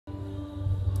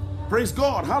Praise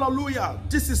God. Hallelujah.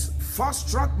 This is Fast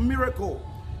Track Miracle.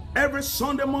 Every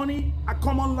Sunday morning, I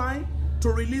come online to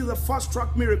release a Fast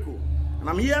Track Miracle. And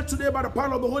I'm here today by the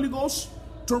power of the Holy Ghost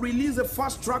to release a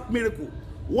Fast Track Miracle.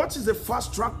 What is a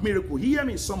Fast Track Miracle? Hear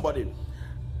me, somebody.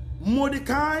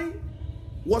 Mordecai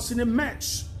was in a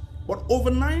mess, but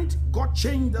overnight, God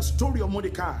changed the story of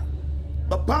Mordecai.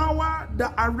 The power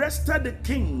that arrested the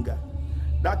king,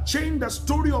 that changed the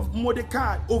story of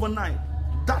Mordecai overnight,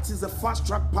 that is the fast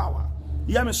track power.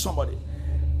 Hear me, somebody.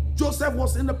 Joseph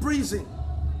was in the prison,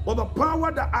 but the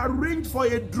power that arranged for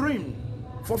a dream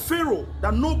for Pharaoh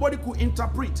that nobody could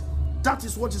interpret, that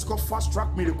is what is called fast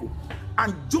track miracle.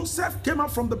 And Joseph came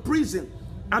out from the prison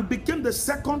and became the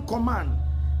second command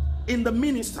in the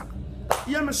minister.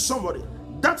 Hear me, somebody.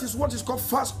 That is what is called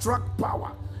fast track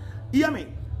power. Hear me.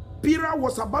 Peter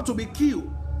was about to be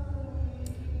killed,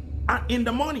 and in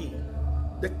the morning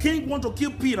the king wanted to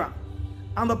kill Peter,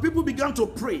 and the people began to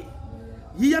pray.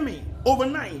 Hear me.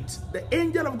 Overnight the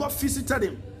angel of God visited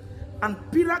him, and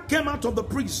Peter came out of the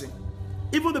prison.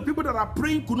 Even the people that are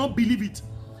praying could not believe it.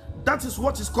 That is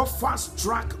what is called fast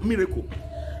track miracle.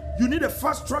 You need a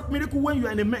fast track miracle when you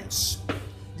are in a mess.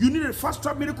 You need a fast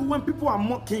track miracle when people are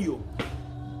mocking you.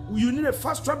 You need a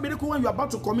fast track miracle when you are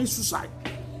about to commit suicide.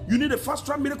 You need a fast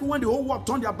track miracle when the whole world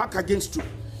turned their back against you.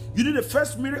 You need a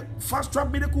fast track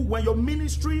miracle when your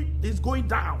ministry is going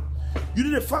down. You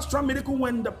need a fast track miracle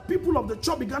when the people of the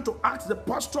church began to ask the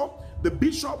pastor, the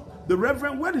bishop, the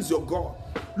reverend, where is your God?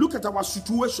 Look at our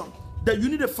situation. That you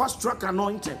need a fast track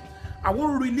anointing. I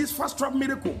want to release fast track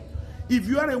miracle. If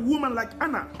you are a woman like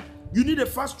Anna, you need a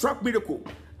fast track miracle.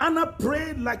 Anna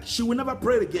prayed like she will never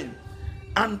pray again,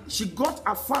 and she got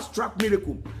a fast track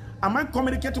miracle. Am I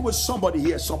communicating with somebody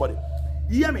here? Somebody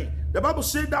hear me. The Bible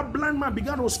said that blind man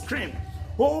began to scream,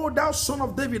 "Oh, thou son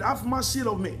of David, have mercy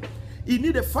on me." He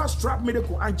needed a fast track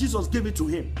miracle, and Jesus gave it to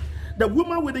him. The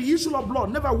woman with the issue of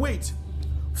blood never waited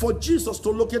for Jesus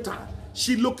to locate her.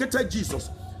 She located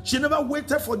Jesus. She never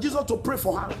waited for Jesus to pray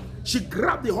for her. She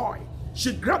grabbed the oil.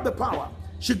 She grabbed the power.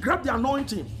 She grabbed the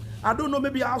anointing. I don't know,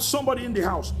 maybe I have somebody in the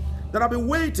house that have been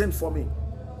waiting for me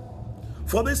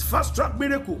for this fast track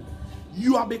miracle.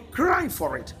 You have been crying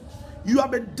for it. You have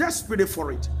been desperate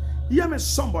for it. Hear me,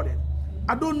 somebody.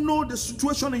 I don't know the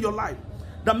situation in your life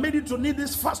that made you to need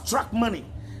this fast track money.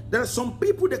 There are some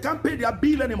people, they can't pay their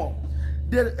bill anymore.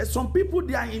 There are some people,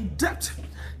 they are in debt.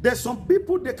 There are some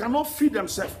people, they cannot feed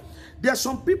themselves. There are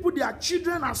some people, their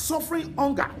children are suffering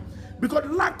hunger because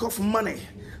lack of money.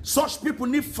 Such people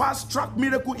need fast track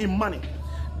miracle in money.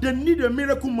 They need a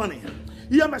miracle money.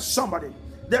 Hear me, somebody.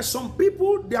 There are some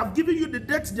people, they have given you the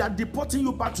debt, they are deporting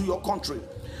you back to your country.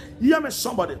 Hear me,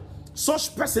 somebody.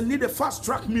 Such person need a fast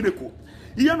track miracle.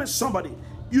 Hear me, somebody.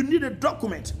 You need a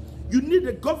document. You need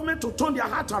the government to turn their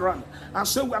heart around and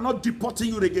say, we are not deporting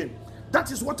you again. That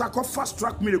is what I call fast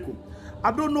track miracle.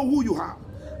 I don't know who you are.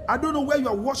 I don't know where you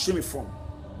are watching me from,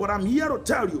 but I'm here to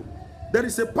tell you there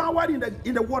is a power in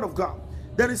the word of God.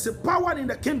 There is a power in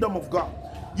the kingdom of God.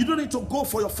 You don't need to go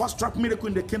for your fast track miracle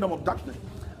in the kingdom of darkness.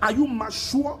 Are you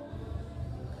mature,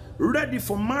 ready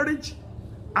for marriage,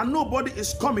 and nobody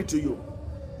is coming to you?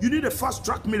 You need a fast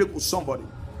track miracle, somebody.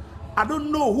 I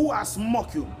don't know who has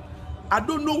mocked you. I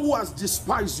don't know who has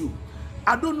despised you.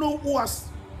 I don't know who has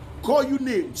called you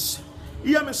names.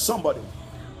 Hear me, somebody.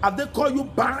 Have they called you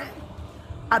barren?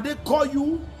 Are they call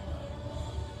you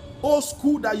old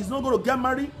school that is not going to get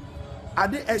married? Are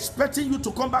they expecting you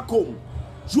to come back home?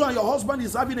 You and your husband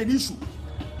is having an issue,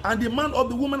 and the man or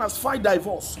the woman has filed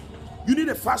divorce. You need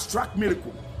a fast track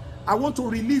miracle. I want to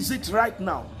release it right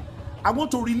now. I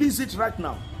want to release it right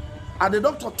now. And the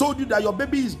doctor told you that your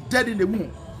baby is dead in the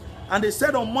womb, and they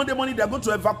said on Monday morning they're going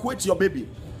to evacuate your baby.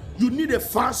 You need a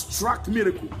fast track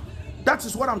miracle. That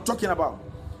is what I'm talking about.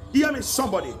 Hear me,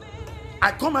 somebody. I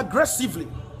come aggressively.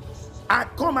 I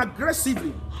come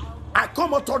aggressively. I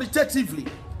come authoritatively.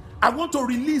 I want to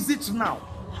release it now.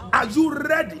 Are you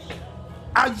ready?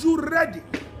 Are you ready?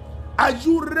 Are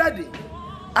you ready?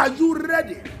 Are you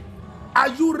ready? Are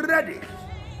you ready?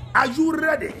 Are you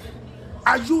ready?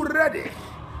 Are you ready?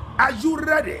 Are you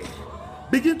ready?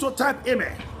 Begin to type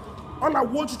amen. All I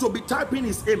want you to be typing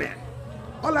is amen.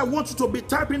 All I want you to be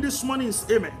typing this morning is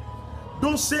amen.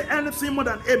 Don't say anything more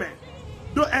than amen.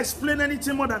 Don't explain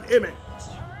anything more than amen.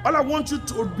 All I want you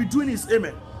to be doing is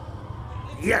amen.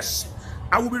 Yes,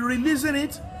 I will be releasing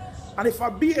it. And if I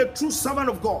be a true servant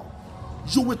of God,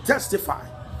 you will testify.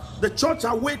 The church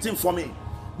are waiting for me.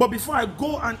 But before I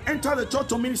go and enter the church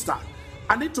to minister,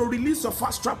 I need to release a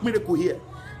fast track miracle here.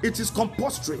 It is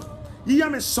compulsory. Hear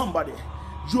me, somebody.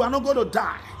 You are not going to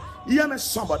die. Hear me,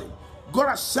 somebody. God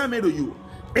has sent me to you.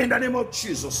 In the name of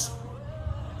Jesus.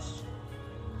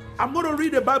 I'm going to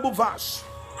read a Bible verse.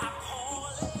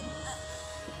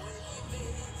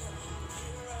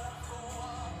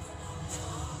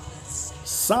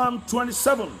 Psalm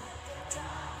 27.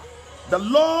 The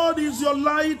Lord is your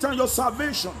light and your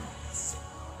salvation.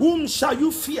 Whom shall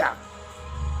you fear?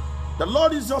 The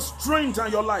Lord is your strength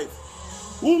and your life.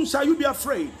 Whom shall you be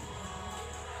afraid?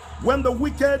 When the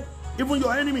wicked, even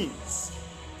your enemies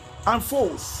and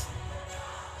foes,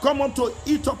 come up to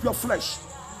eat up your flesh,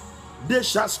 they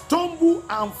shall stumble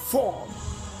and fall.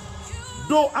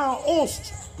 Though our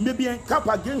host may be encamped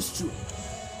against you,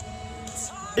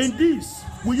 in this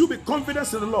will you be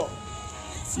confident in the Lord?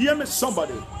 Hear me,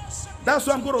 somebody. That's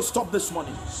why I'm going to stop this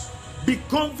morning. Be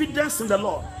confident in the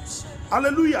Lord.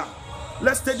 Hallelujah.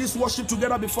 Let's take this worship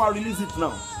together before I release it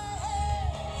now.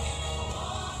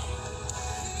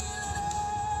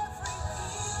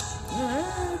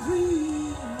 Every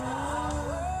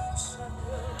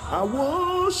I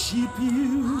worship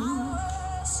you.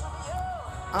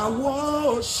 I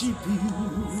worship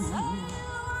you.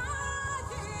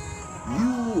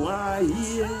 You are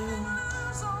here,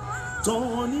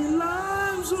 turning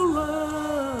lives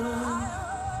around.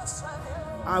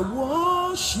 I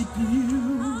worship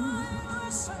you.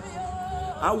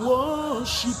 I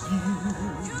worship you.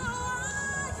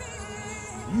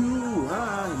 You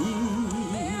are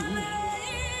here,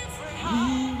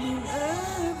 in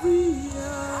every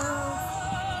hour.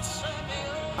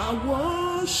 I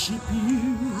worship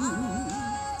you.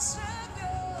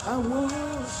 I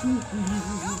worship you.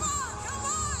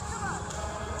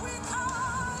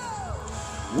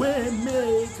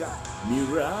 Waymaker,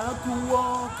 miracle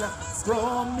worker,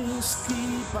 promise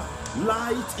keeper,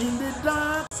 light in the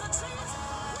dark.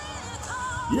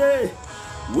 Yeah,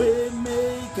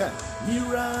 waymaker,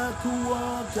 miracle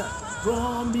worker,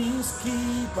 promise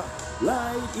keeper,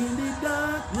 light in the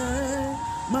darkness.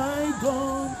 My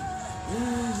God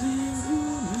is in you.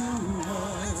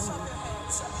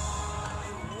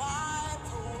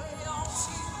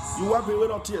 You wipe away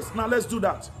your tears. Now let's do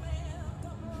that.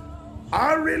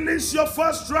 I release your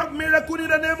first track miracle in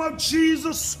the name of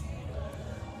Jesus.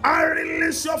 I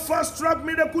release your first track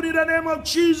miracle in the name of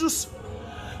Jesus.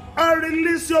 I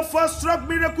release your first track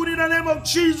miracle in the name of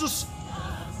Jesus.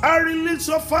 I release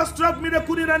your first track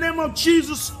miracle in the name of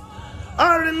Jesus.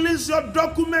 I release your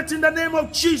document in the name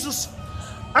of Jesus.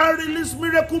 I release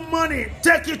miracle money.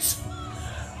 Take it.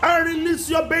 I release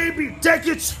your baby. Take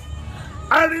it.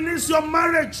 I release your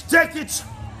marriage. Take it.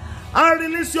 I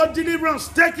release your deliverance.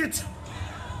 Take it.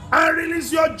 I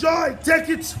release your joy. Take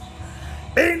it.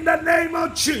 In the name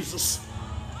of Jesus.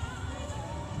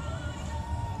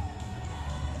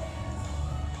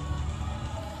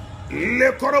 I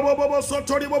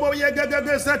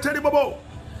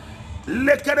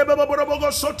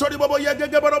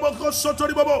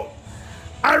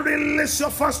release your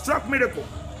fast track miracle.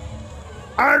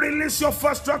 I release your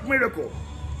fast track miracle.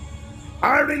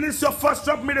 I release your fast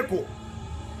track miracle.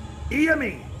 Hear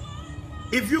me.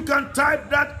 If you can type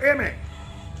that amen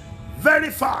very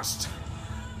fast,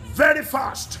 very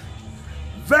fast,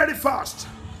 very fast,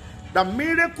 the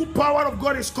miracle power of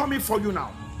God is coming for you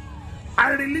now.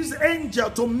 I release angel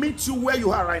to meet you where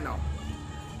you are right now.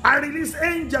 I release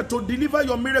angel to deliver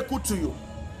your miracle to you.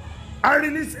 I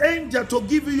release angel to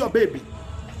give you your baby.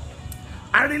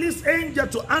 I release angel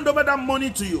to hand over that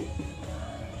money to you.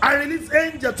 I release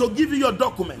angel to give you your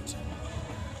document.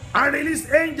 I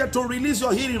release angel to release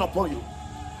your healing upon you.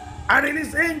 I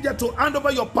release angel to hand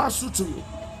over your parcel to you.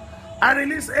 I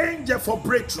release angel for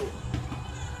breakthrough.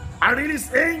 I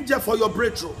release angel for your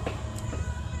breakthrough.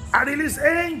 I release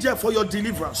angel for your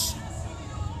deliverance.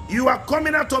 You are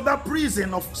coming out of that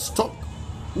prison of stuck,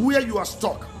 where you are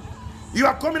stuck. You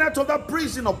are coming out of that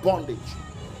prison of bondage.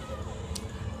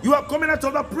 You are coming out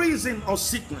of the prison of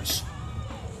sickness.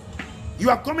 You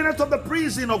are coming out of the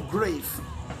prison of grave.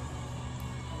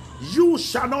 You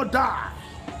shall not die.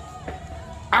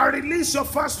 I release your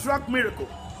fast track miracle.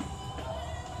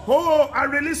 Oh, I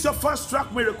release your fast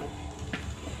track miracle.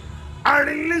 I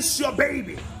release your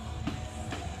baby.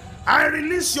 I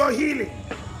release your healing.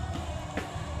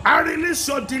 I release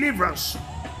your deliverance.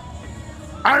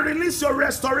 I release your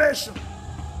restoration.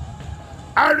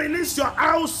 I release your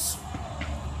house.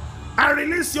 I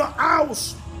release your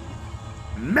house.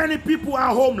 Many people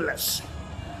are homeless.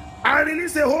 I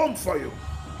release a home for you.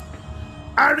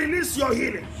 I release your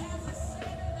healing.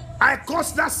 I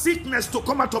cause that sickness to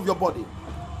come out of your body.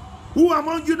 Who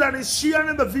among you that is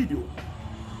sharing the video?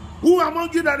 Who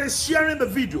among you that is sharing the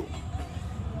video?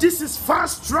 This is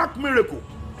fast track miracle.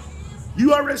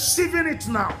 You are receiving it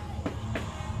now.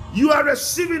 You are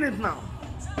receiving it now.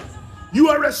 You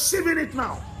are receiving it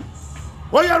now.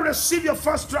 Oh, you receive your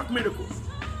fast track miracle.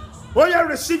 Oh, yeah,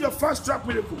 receive your fast track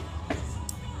miracle.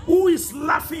 Who is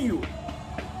laughing you?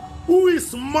 Who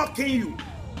is mocking you?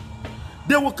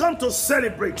 They will come to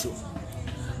celebrate you.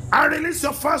 I release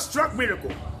your fast track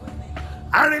miracle.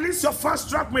 I release your fast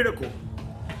track miracle.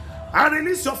 I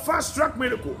release your fast track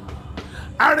miracle.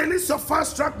 I release your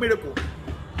fast track miracle.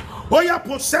 Oh, yeah,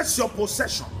 possess your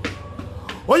possession.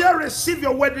 Oh, yeah, receive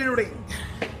your wedding ring.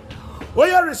 Oh,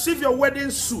 yeah, receive your wedding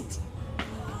suit.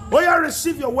 Oh, yeah,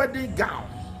 receive your wedding gown.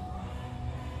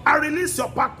 I release your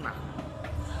partner.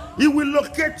 He will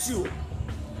locate you.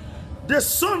 The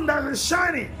sun that is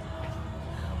shining.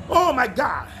 Oh my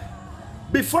God.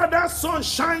 Before that sun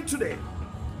shine today.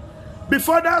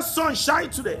 Before that sun shine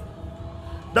today.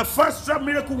 The first track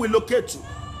miracle will locate you.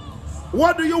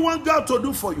 What do you want God to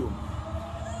do for you?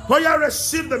 Oh, yeah,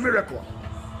 receive the miracle.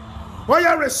 Oh,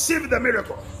 yeah, receive the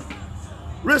miracle.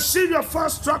 Receive your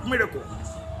first track miracle.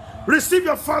 Receive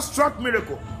your first track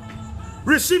miracle.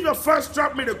 Receive your first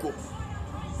track miracle.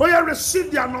 Oh, yeah,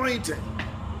 receive the anointing.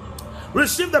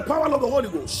 Receive the power of the Holy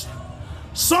Ghost.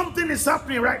 Something is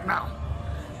happening right now.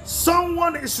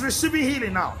 Someone is receiving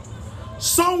healing now.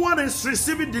 Someone is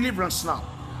receiving deliverance now.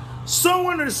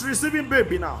 Someone is receiving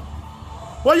baby now.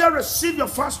 Oh, yeah, receive your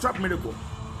fast track miracle.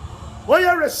 Oh,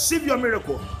 yeah, receive your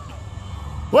miracle.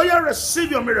 Oh, yeah,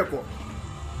 receive your miracle.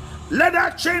 Let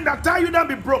that chain that tie you down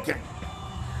be broken.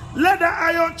 Let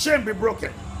that iron chain be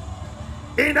broken.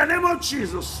 In the name of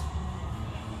Jesus.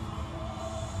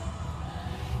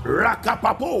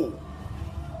 Rakapapo.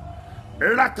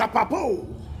 Rakapapo.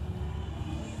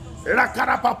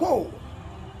 Rakarapapo.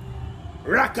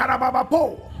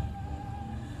 Rakarababapo.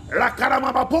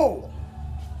 Rakaramabapo.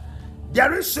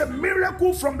 There is a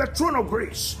miracle from the throne of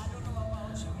grace.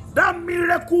 That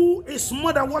miracle is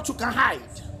more than what you can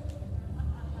hide.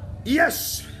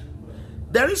 Yes,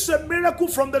 there is a miracle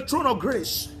from the throne of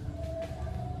grace.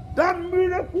 That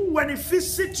miracle, when it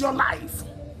visits your life,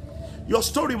 your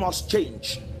story must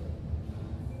change.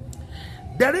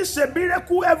 There is a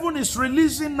miracle heaven is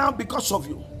releasing now because of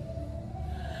you.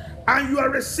 And you are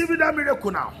receiving that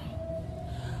miracle now.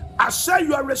 I say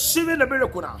you are receiving the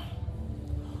miracle now.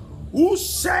 Who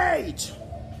said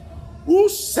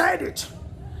it,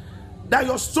 that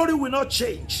your story will not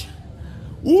change?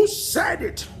 Who said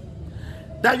it,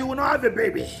 that you will not have a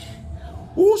baby?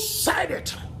 Who said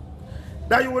it,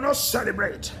 that you will not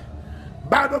celebrate?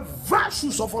 By the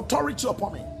virtues of authority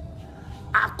upon me,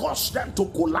 I cause them to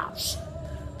collapse.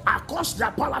 I cause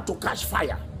their power to catch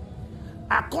fire.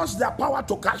 I cause their power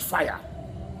to catch fire.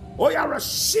 Oh, yeah,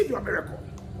 receive your miracle.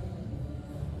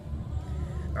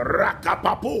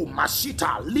 Rakapapo,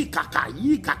 Masita, Likaka,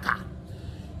 Yikaka.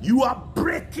 You are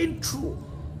breaking through.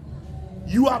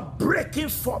 You are breaking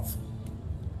forth.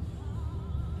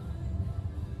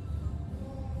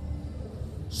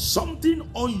 Something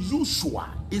unusual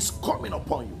is coming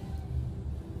upon you.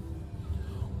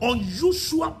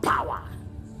 Unusual power,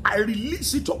 I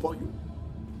release it upon you.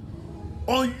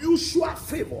 Unusual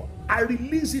favor, I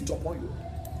release it upon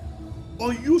you.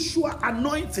 Unusual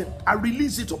anointing, I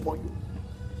release it upon you.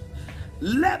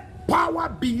 Let power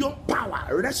beyond power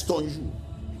rest on you.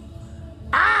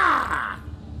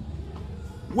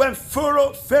 When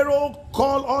Pharaoh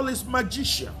called all his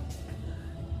magicians,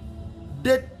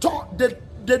 they dropped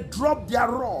their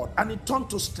rod and it turned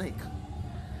to snake.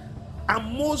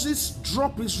 And Moses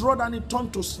dropped his rod and it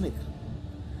turned to snake.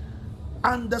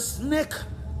 And the snake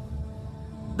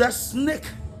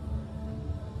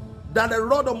that the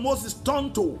rod of Moses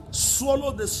turned to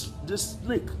swallow the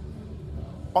snake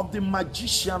of the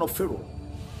magician of Pharaoh.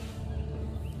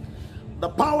 The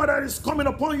power that is coming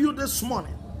upon you this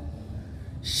morning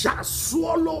shall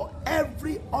swallow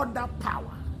every other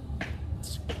power.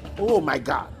 Oh my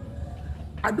God.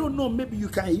 I don't know, maybe you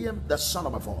can hear the sound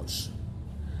of my voice.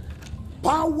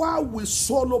 Power will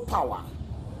swallow power.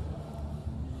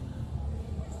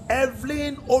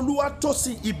 Evelyn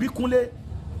Oluwatosin Ibikunle,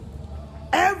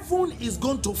 heaven is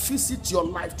going to visit your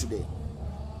life today.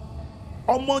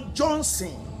 Omo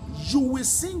Johnson, you will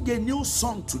sing a new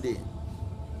song today.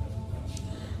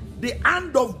 The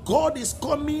hand of God is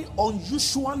coming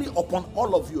unusually upon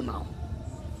all of you now.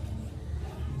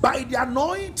 By the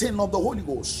anointing of the Holy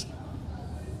Ghost,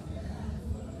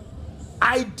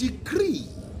 I decree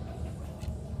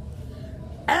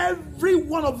every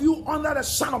one of you under the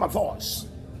sound of my voice,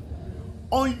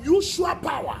 unusual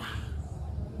power,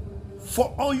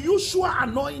 for unusual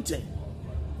anointing,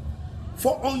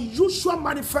 for unusual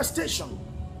manifestation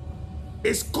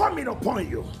is coming upon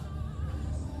you.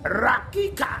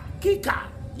 Rakika, kika,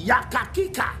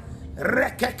 yakakika,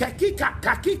 rekekekika,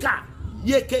 kakika,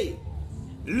 yeke,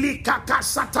 likaka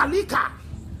satalika,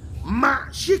 ma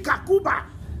shikakuba,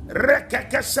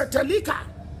 rekeke setelika,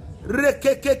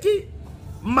 rekekeki,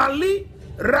 mali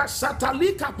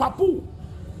rasatalika papu,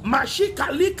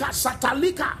 mashikalika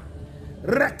satalika,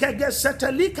 rekege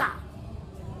setelika.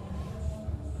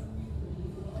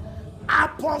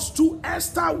 Apostle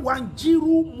Esther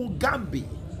Wanjiru Mugambi,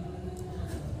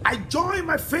 I join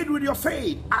my faith with your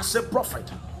faith as a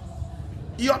prophet.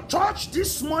 Your church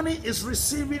this morning is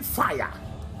receiving fire.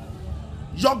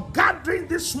 Your gathering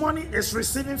this morning is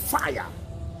receiving fire.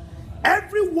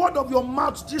 Every word of your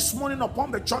mouth this morning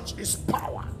upon the church is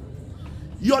power.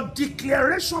 Your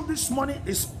declaration this morning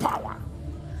is power.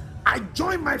 I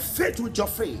join my faith with your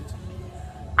faith.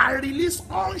 I release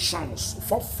unctions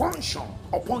for function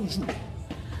upon you.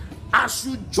 As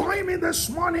you join me this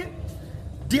morning,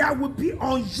 there will be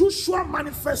unusual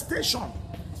manifestation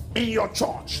in your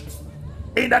church.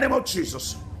 In the name of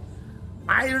Jesus,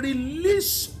 I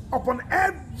release upon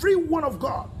every one of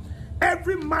God,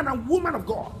 every man and woman of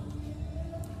God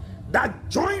that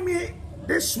join me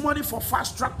this morning for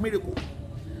fast track miracle.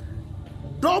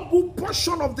 Double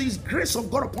portion of this grace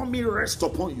of God upon me rest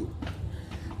upon you.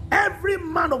 Every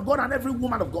man of God and every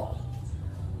woman of God,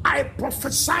 I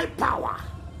prophesy power.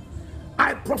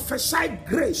 I prophesy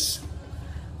grace.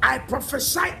 I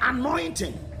prophesy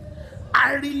anointing.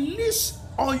 I release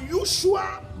unusual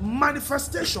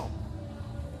manifestation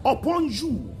upon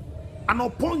you and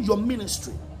upon your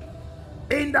ministry.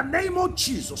 In the name of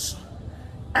Jesus,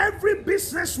 every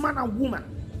businessman and woman,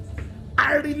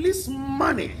 I release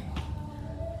money.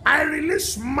 I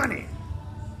release money.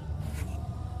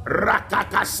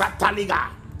 Rakaka sataliga.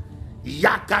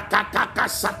 Yakakaka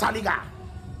sataliga.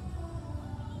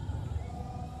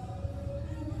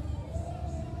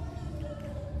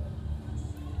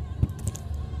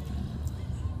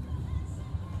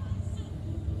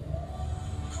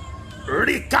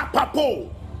 Rikapapo.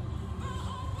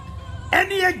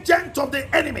 Any agent of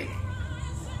the enemy,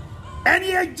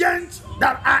 any agent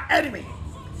that are enemy,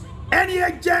 any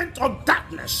agent of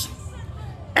darkness,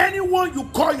 anyone you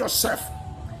call yourself,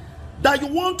 that you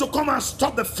want to come and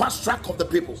stop the fast track of the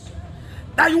people,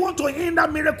 that you want to hinder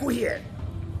miracle here,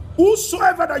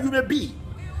 whosoever that you may be,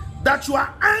 that you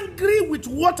are angry with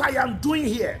what I am doing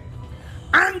here,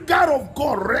 anger of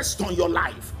God rest on your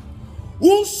life.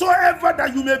 Whosoever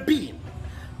that you may be,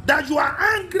 that you are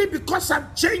angry because I'm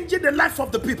changing the life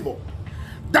of the people,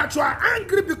 that you are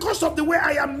angry because of the way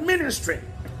I am ministering,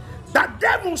 that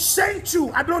devil sent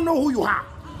you, I don't know who you are,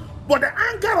 but the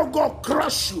anger of God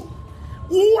crush you.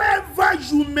 Whoever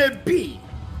you may be,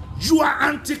 you are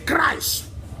antichrist,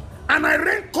 and I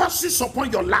rain curses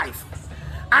upon your life.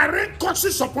 I rain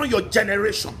curses upon your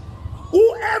generation.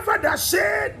 Whoever that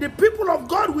said the people of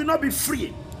God will not be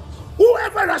free,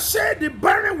 whoever that said the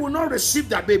barren will not receive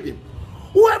their baby,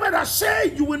 whoever that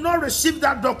said you will not receive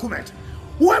that document,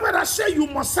 whoever that said you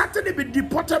must certainly be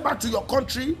deported back to your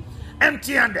country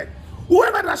empty-handed,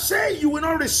 whoever that said you will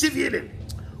not receive healing,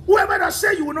 whoever that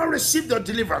said you will not receive the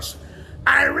deliverance,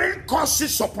 I rain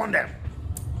curses upon them.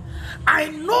 I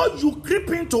know you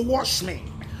creeping to wash me,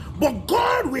 but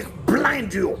God will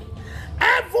blind you.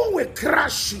 Heaven will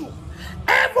crush you.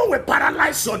 Heaven will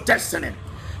paralyze your destiny.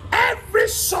 Every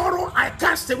sorrow I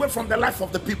cast away from the life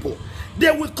of the people, they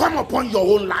will come upon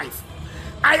your own life.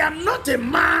 I am not a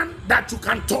man that you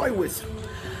can toy with.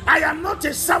 I am not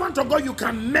a servant of God you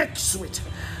can mix with.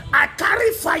 I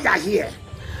carry fire here.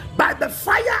 By the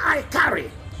fire I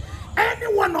carry,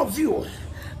 any one of you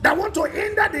that want to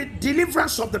hinder the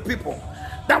deliverance of the people,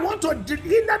 that want to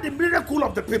hinder the miracle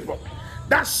of the people,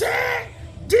 that say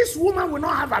this woman will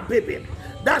not have a baby,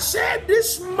 that say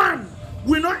this man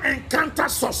will not encounter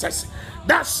success,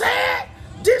 that say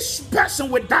this person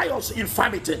will die of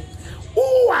infirmity.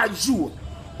 Who are you?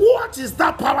 What is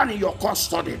that power in your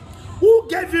custody? Who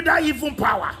gave you that evil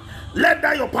power? Let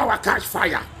that your power catch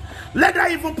fire. Let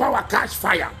that evil power catch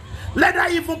fire. Let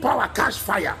that evil power catch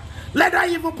fire. Let that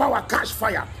evil power catch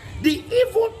fire. The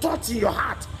evil thoughts in your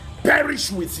heart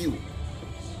perish with you.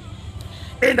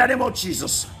 In the name of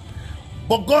Jesus.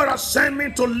 But God has sent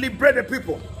me to liberate the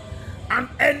people. And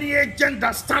any agent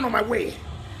that stand on my way,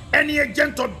 any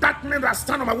agent of darkness that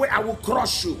stand on my way, I will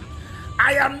crush you.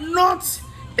 I am not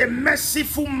a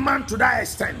merciful man to that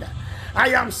extent. I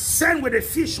am sent with a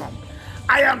vision.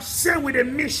 I am sent with a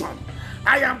mission.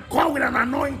 I am called with an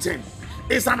anointing.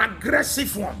 It's an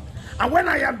aggressive one. And when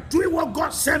I am doing what God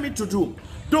sent me to do,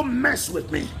 don't mess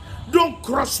with me. Don't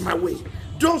cross my way.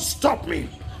 Don't stop me.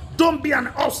 Don't be an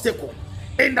obstacle.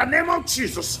 In the name of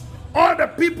Jesus, all the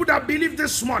people that believe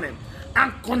this morning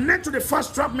and connect to the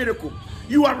fast track miracle,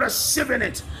 you are receiving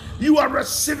it. You are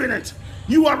receiving it.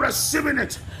 You are receiving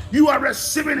it. You are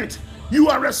receiving it. You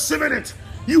are receiving it.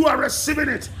 You are receiving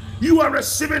it. You are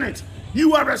receiving it.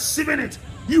 You are receiving it.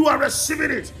 You are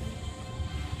receiving it.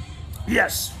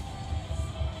 Yes.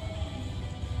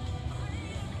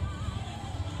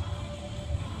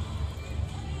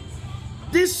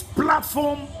 This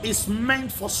platform is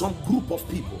meant for some group of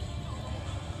people.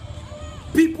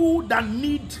 People that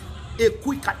need a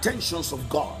quick attention of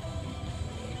God.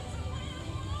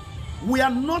 We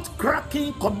are not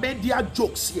cracking comedian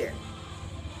jokes here.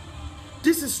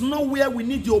 This is not where we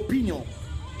need your opinion.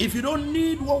 If you don't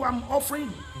need what I'm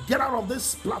offering, get out of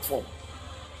this platform.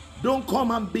 Don't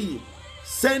come and be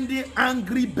sending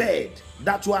angry bird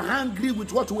that you are angry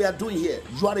with what we are doing here.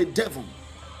 You are a devil.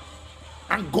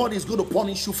 And God is going to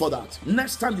punish you for that.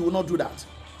 Next time you will not do that.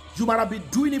 You might have been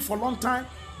doing it for a long time,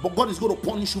 but God is going to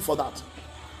punish you for that.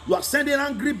 You are sending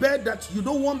angry bird that you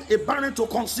don't want a barren to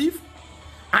conceive.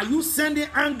 Are you sending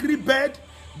angry bird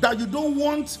that you don't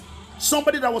want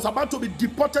somebody that was about to be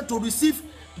deported to receive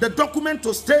the document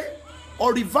to stay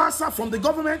or reversal from the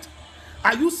government?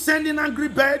 Are you sending angry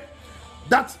bird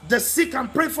that the sick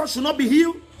and pray for should not be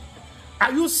healed?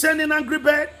 Are you sending angry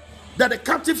bird that the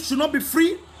captive should not be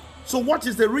free? So what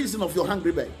is the reason of your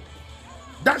angry bird?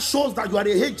 That shows that you are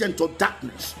a agent of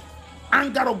darkness.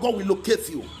 Anger of God will locate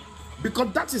you,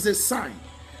 because that is a sign.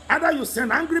 Either you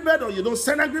send angry bird or you don't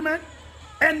send angry bird.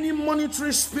 Any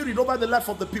monitoring spirit over the life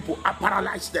of the people, I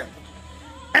paralyze them.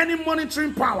 Any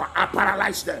monitoring power, I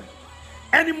paralyze them.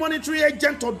 Any monitoring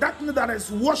agent of darkness that is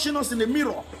watching us in the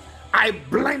mirror, I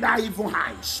blind our evil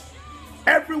eyes.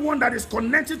 Everyone that is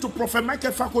connected to Prophet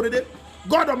Michael Fakorede,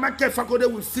 God of Michael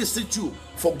Fakorede will visit you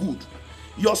for good.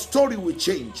 Your story will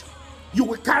change. You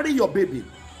will carry your baby.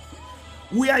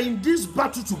 We are in this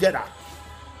battle together.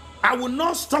 I will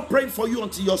not stop praying for you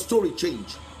until your story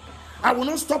change. I will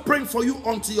not stop praying for you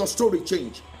until your story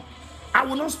change. I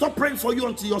will not stop praying for you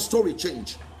until your story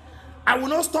change. I will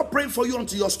not stop praying for you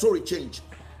until your story change.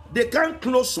 They can't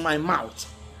close my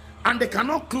mouth, and they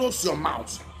cannot close your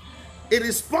mouth. It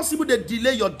is possible they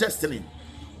delay your destiny,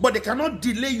 but they cannot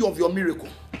delay you of your miracle.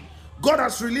 God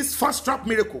has released fast track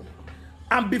miracle,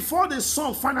 and before the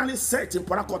sun finally set in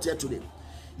Parakot here today,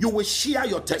 you will share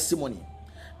your testimony.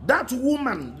 That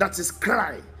woman that is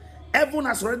crying, heaven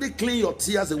has already cleaned your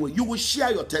tears away. You will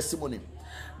share your testimony.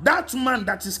 That man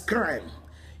that is crying,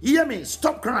 hear me,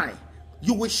 stop crying.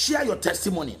 You will share your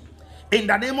testimony. In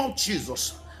the name of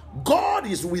Jesus, God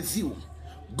is with you.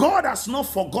 God has not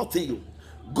forgotten you.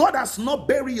 God has not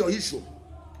buried your issue.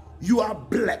 You are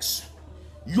blessed.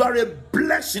 You are a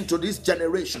blessing to this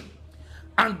generation.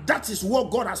 And that is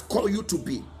what God has called you to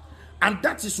be. And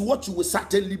that is what you will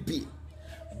certainly be.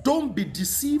 Don't be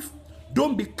deceived.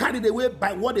 Don't be carried away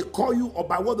by what they call you or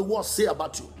by what the world say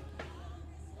about you.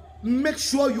 Make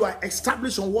sure you are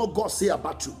established on what God say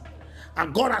about you.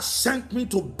 And God has sent me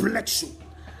to bless you.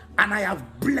 And I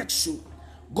have blessed you.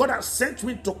 God has sent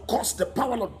me to cause the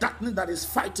power of darkness that is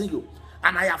fighting you.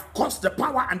 And I have caused the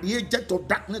power and the agent of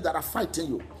darkness that are fighting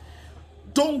you.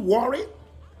 Don't worry.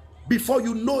 Before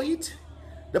you know it,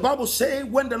 the Bible says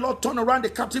when the Lord turned around the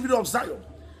captivity of Zion,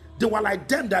 they were like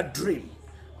them that dream.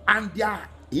 And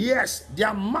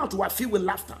their mouth were filled with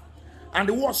laughter. And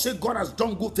the word said God has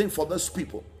done good things for those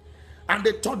people. And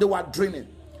they thought they were dreaming.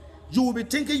 You will be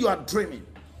thinking you are dreaming.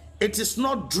 It is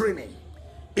not dreaming.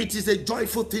 It is a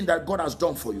joyful thing that God has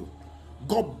done for you.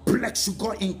 God bless you.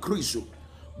 God increase you.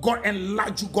 God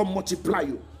enlarge you. God multiply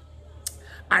you.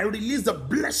 I release the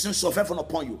blessings of heaven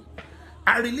upon you.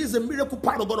 I release the miracle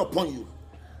power of God upon you.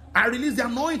 I release the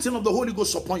anointing of the Holy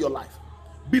Ghost upon your life.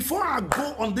 Before I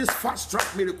go on this fast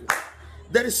track miracle,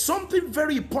 there is something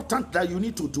very important that you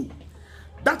need to do.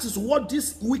 That is what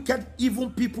these wicked, evil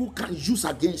people can use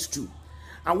against you.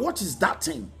 And what is that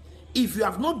thing? If you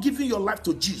have not given your life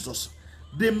to Jesus,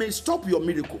 they may stop your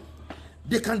miracle.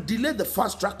 They can delay the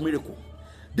fast track miracle.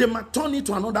 They might turn it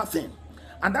to another thing.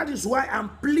 And that is why I'm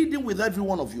pleading with every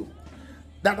one of you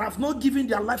that have not given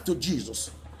their life to Jesus.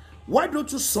 Why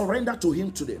don't you surrender to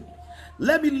him today?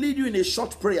 Let me lead you in a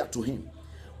short prayer to him.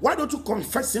 Why don't you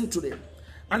confess him today?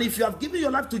 And if you have given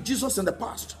your life to Jesus in the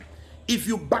past, if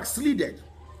you backslided,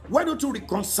 why don't you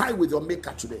reconcile with your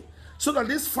maker today? So that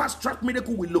this fast track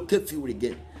miracle will locate you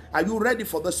again. Are you ready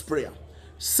for this prayer?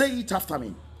 Say it after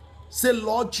me. Say,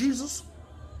 Lord Jesus,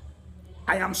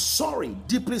 I am sorry,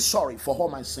 deeply sorry for all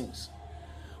my sins.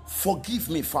 Forgive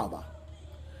me, Father.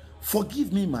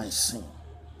 Forgive me my sin.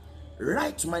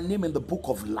 Write my name in the book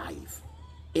of life.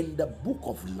 In the book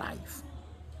of life.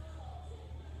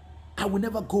 I will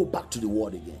never go back to the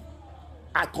world again.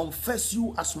 I confess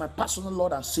you as my personal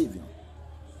Lord and Savior.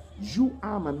 You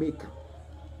are my maker.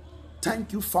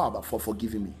 Thank you, Father, for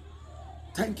forgiving me.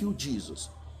 Thank you, Jesus.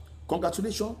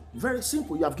 Congratulations. Very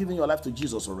simple. You have given your life to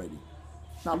Jesus already.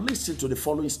 Now listen to the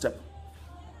following step.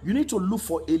 You need to look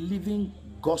for a living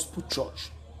gospel church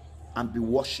and be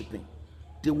worshiping.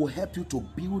 They will help you to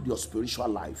build your spiritual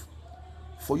life,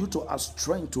 for you to have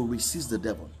strength to resist the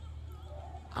devil.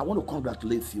 I want to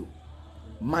congratulate you.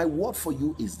 My word for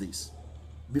you is this: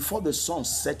 before the sun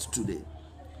sets today,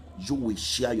 you will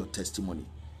share your testimony.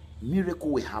 Miracle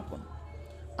will happen.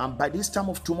 And by this time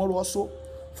of tomorrow also,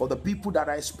 for the people that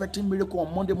are expecting miracle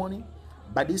on Monday morning,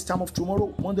 by this time of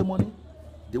tomorrow, Monday morning,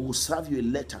 they will serve you a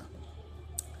letter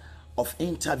of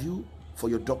interview for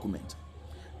your document.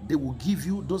 They will give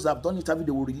you, those that have done interview,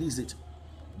 they will release it.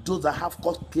 Those that have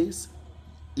court case,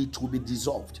 it will be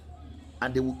dissolved,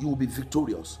 and you will be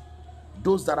victorious.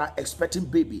 Those that are expecting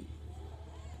baby,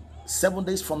 7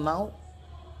 days from now,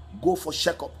 go for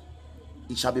checkup.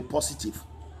 It shall be positive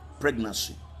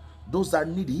pregnancy. Those that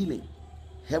need healing,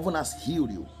 heaven has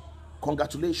healed you.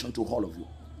 Congratulations to all of you.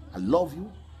 I love you.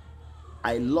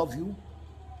 I love you.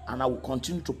 And I will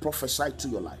continue to prophesy to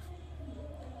your life.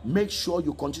 Make sure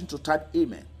you continue to type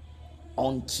amen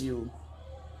until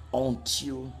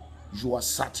you are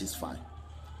satisfied.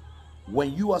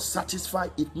 When you are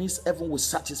satisfied, it means heaven will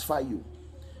satisfy you.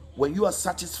 When you are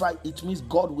satisfied, it means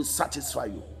God will satisfy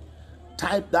you.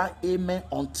 Type that amen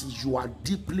until you are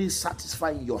deeply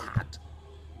satisfied in your heart.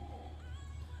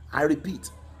 I repeat,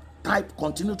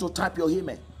 continue to type your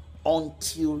amen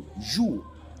until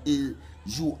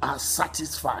you are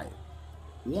satisfied.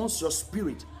 Once your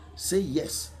spirit say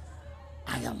yes,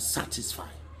 I am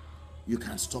satisfied, you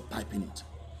can stop typing it.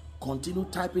 Continue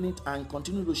typing it and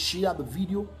continue to share the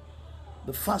video.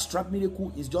 The fast track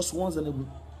miracle is just once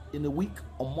in a week,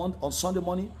 on Sunday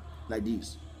morning, like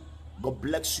this. God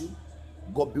bless you.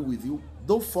 God be with you.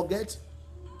 Don't forget,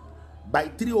 by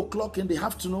 3 o'clock in the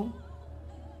afternoon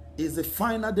is the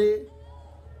final day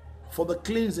for the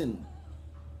cleansing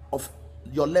of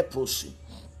your leprosy.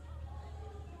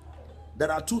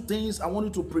 There are 2 things I want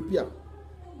you to prepare.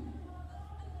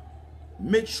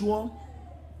 Make sure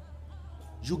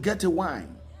you get a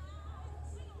wine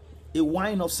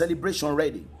of celebration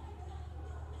ready.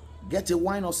 Get a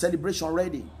wine of celebration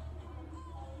ready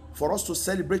for us to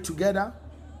celebrate together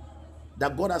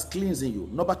that God has cleansed you.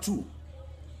 Number 2,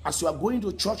 as you are going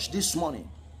to church this morning,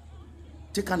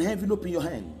 take an envelope in your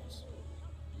hands.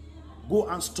 Go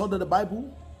and study the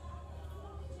Bible.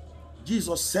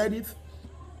 Jesus said it.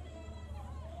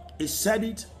 He said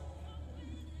it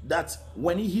that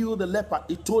when he healed the leper,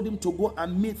 he told him to go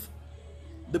and meet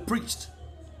the priest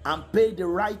and pay the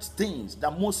right things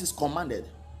that Moses commanded.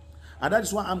 And that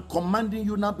is why I'm commanding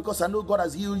you now, because I know God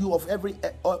has healed you of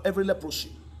every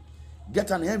leprosy.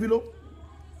 Get an envelope.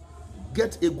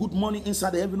 Get a good money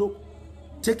inside the envelope.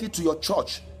 Take it to your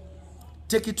church.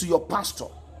 Take it to your pastor.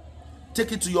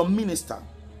 Take it to your minister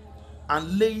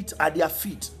and lay it at their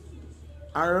feet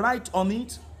and write on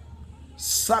it,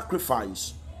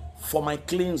 sacrifice for my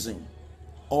cleansing,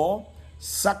 or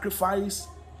sacrifice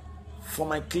for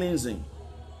my cleansing.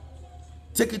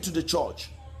 Take it to the church.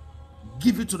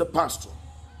 Give it to the pastor.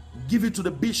 Give it to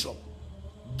the bishop.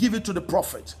 Give it to the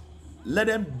prophet. Let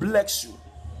them bless you,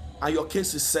 and your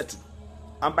case is settled.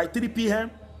 And by 3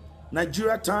 p.m.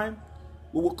 Nigeria time,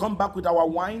 we will come back with our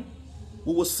wine.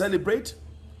 We will celebrate.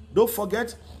 Don't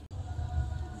forget.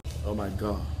 Oh my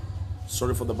God.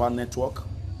 Sorry for the bad network.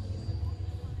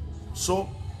 So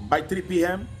by 3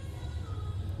 p.m.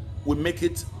 we make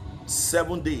it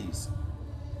 7 days.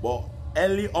 But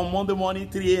early on Monday morning,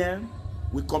 3 a.m.,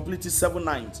 we completed 7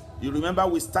 nights. You remember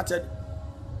we started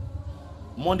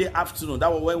Monday afternoon.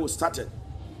 That was when we started.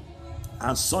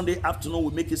 And Sunday afternoon,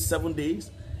 we make it 7 days.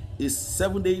 It's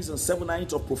 7 days and 7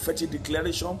 nights of prophetic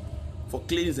declaration for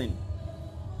cleansing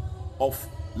of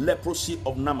leprosy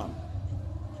of Naaman.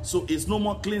 So it's no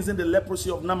more cleansing the leprosy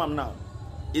of Naaman now.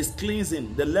 It's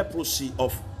cleansing the leprosy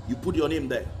of, you put your name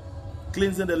there,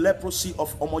 cleansing the leprosy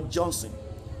of Omo Johnson,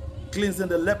 cleansing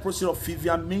the leprosy of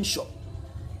Vivian Minshaw,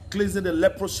 cleansing the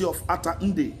leprosy of Ata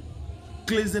Nde,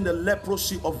 cleansing the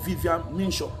leprosy of Vivian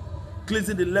Minshaw,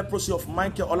 cleansing the leprosy of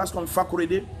Michael Olaskon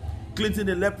Fakorede, cleansing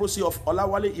the leprosy of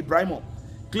Olawale Ibrahimo,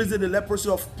 cleansing the leprosy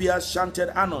of Pierre Chanted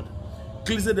Arnold,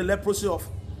 cleansing the leprosy of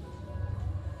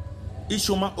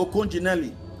Ishoma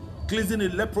Okonjinelli, cleansing the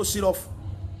leprosy of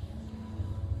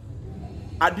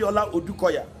Adiola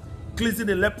Odukoya, cleansing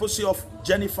the leprosy of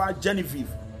Jennifer Genevieve,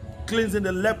 cleansing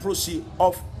the leprosy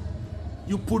of,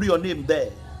 you put your name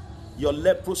there, your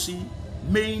leprosy,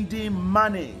 Maindin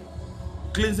Money,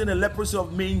 cleansing the leprosy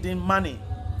of Maindin Money,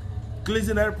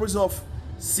 cleansing the leprosy of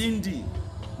Cindy,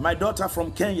 my daughter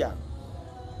from Kenya,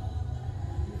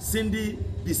 Cindy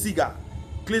Bisiga,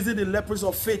 cleansing the leprosy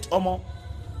of Faith Omo,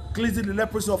 cleansing the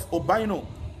leprosy of Obaino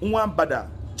Nwambada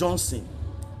Johnson,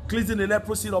 Cleansing the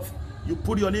leprosy of, you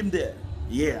put your name there.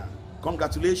 Yeah.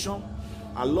 Congratulations.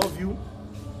 I love you.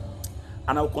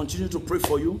 And I will continue to pray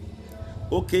for you.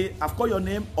 Okay, I've called your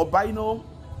name, Obino.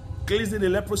 Cleansing the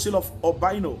leprosy of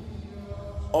Obino.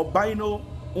 Obino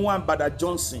Nwambada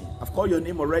Johnson. I've called your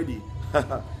name already.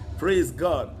 Praise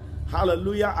God.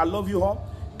 Hallelujah. I love you all.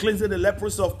 Cleansing the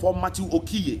leprosy of Paul Matthew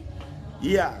Okiye.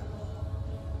 Yeah.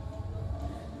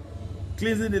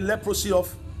 Cleansing the leprosy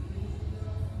of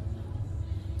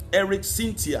Eric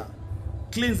Cynthia.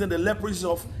 Cleansing the leprosy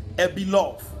of Ebi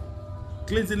Love.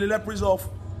 Cleansing the leprosy of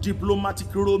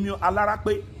Diplomatic Romeo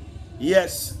Alarakpe.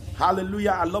 Yes.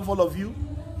 Hallelujah. I love all of you.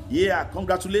 Yeah.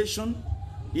 Congratulations.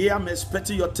 Yeah. I'm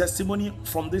expecting your testimony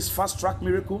from this fast track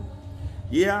miracle.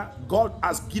 Yeah. God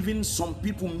has given some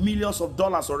people millions of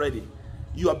dollars already.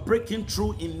 You are breaking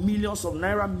through in millions of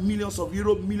naira, millions of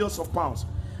euro, millions of pounds.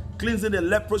 Cleansing the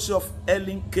leprosy of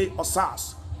Ellen K.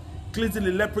 Osas. Cleansing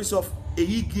the leprosy of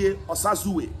Eige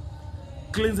Osazue.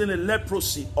 Cleansing the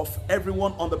leprosy of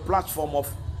everyone on the platform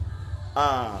of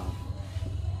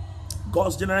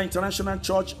God's General International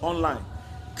Church online.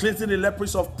 Cleansing the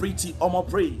leprosy of Pretty Omo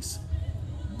Praise.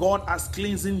 God has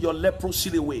cleansing your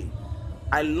leprosy away.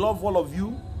 I love all of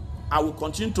you. I will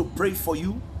continue to pray for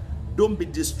you. Don't be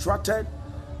distracted.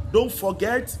 Don't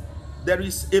forget, there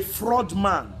is a fraud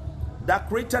man that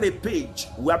created a page.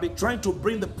 We have been trying to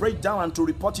bring the page down and to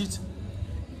report it.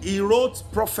 He wrote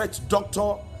Prophet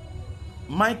Dr.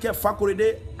 Michael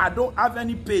Fakorede. I don't have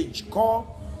any page called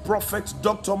Prophet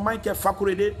Dr. Michael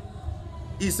Fakorede.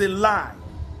 It's a lie.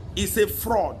 It's a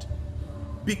fraud.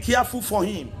 Be careful for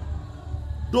him.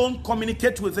 Don't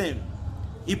communicate with him.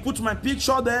 He put my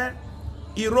picture there.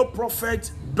 He wrote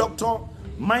Prophet Dr.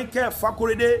 Michael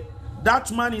Fakorede.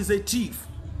 That man is a thief.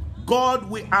 God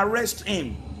will arrest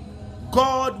him.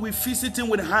 God will visit him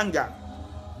with anger.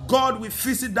 God will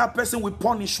visit that person with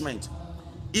punishment.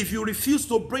 If you refuse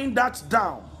to bring that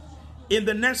down in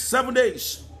the next 7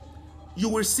 days, you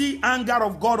will see anger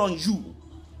of God on you.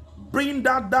 Bring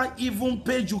that evil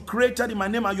page you created in my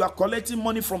name and you are collecting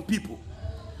money from people.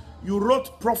 You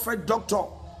wrote Prophet Doctor.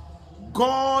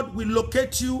 God will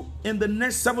locate you in the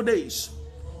next 7 days.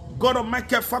 God of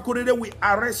Michael Fakorede will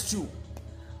arrest you.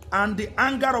 And the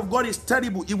anger of God is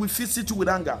terrible. He will visit you with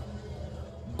anger.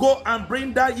 Go and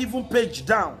bring that evil page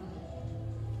down.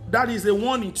 That is a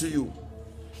warning to you.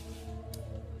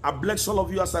 I bless all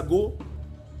of you as I go.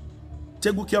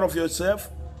 Take good care of yourself.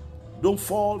 Don't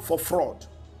fall for fraud.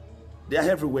 They are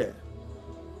everywhere.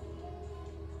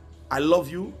 I love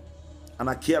you and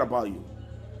I care about you.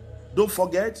 Don't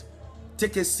forget,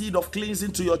 take a seed of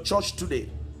cleansing to your church today.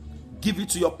 Give it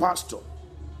to your pastor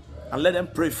and let them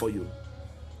pray for you.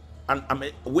 And I'm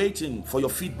waiting for your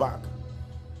feedback.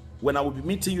 When I will be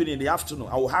meeting you in the afternoon,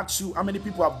 I will ask you how many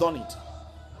people have done it.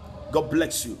 God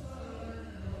bless you.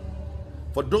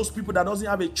 For those people that doesn't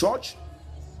have a church,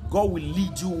 God will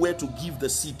lead you where to give the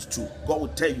seed to. God will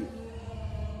tell you.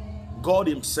 God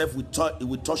himself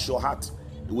will touch your heart.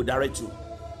 He will direct you.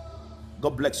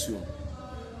 God bless you.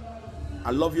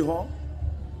 I love you all.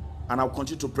 And I'll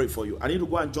continue to pray for you. I need to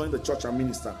go and join the church and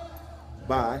minister.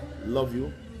 Bye. Love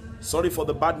you. Sorry for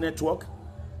the bad network.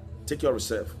 Take care of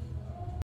yourself.